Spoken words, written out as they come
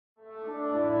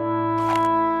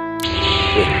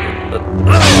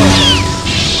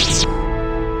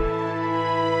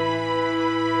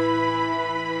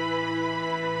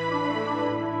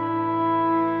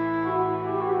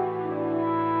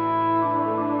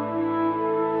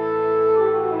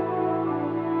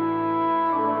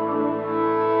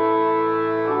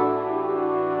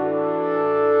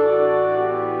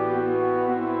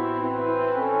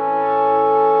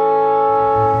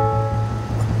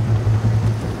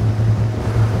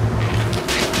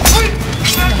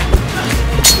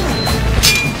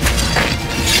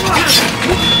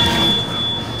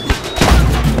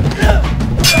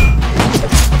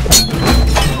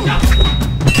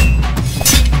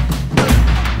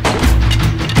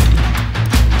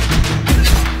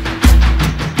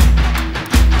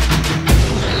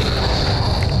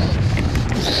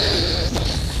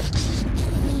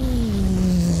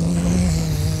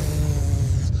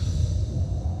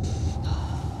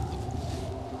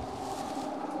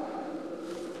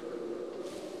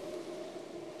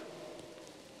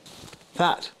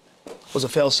That was a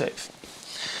failsafe.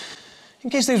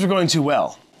 In case things were going too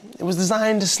well, it was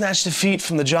designed to snatch defeat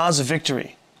from the jaws of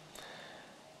victory.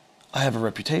 I have a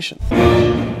reputation.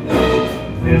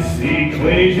 This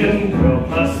equation, girl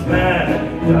plus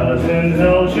man, doesn't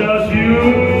help just you.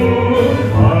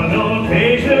 On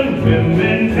occasion,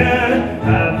 women can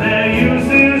have their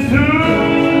uses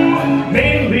too,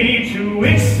 mainly to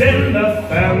extend the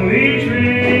family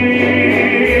tree.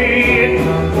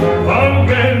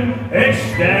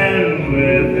 Extend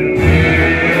with me.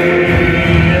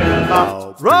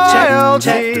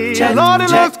 Royalty, Lord,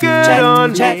 it looks good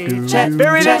on me.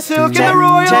 Buried in silk in the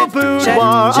royal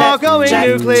boudoir, all going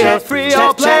nuclear free,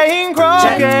 all playing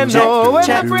croquet-no with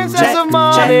the Princess of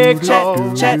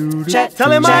Monaco.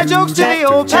 Telling my jokes to the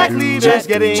old pack leaders,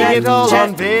 getting it all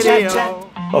on video.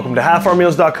 Welcome to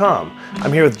halfourmeals.com.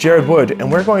 I'm here with Jared Wood,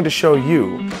 and we're going to show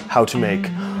you how to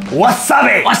make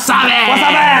wasabi! Wasabi!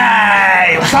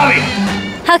 Wasabi! Wasabi!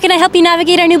 How can I help you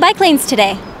navigate our new bike lanes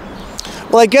today?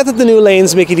 Well, I get that the new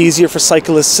lanes make it easier for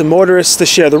cyclists and motorists to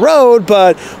share the road,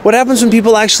 but what happens when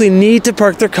people actually need to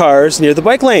park their cars near the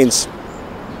bike lanes?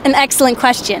 An excellent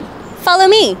question. Follow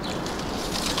me.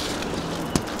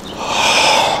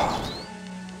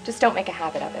 Just don't make a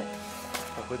habit of it.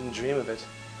 I wouldn't dream of it.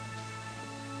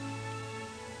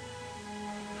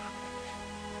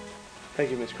 Thank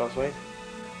you, Miss Crossway.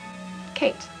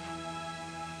 Kate.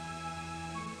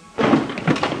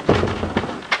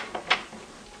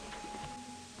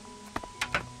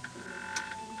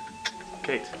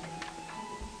 Kate.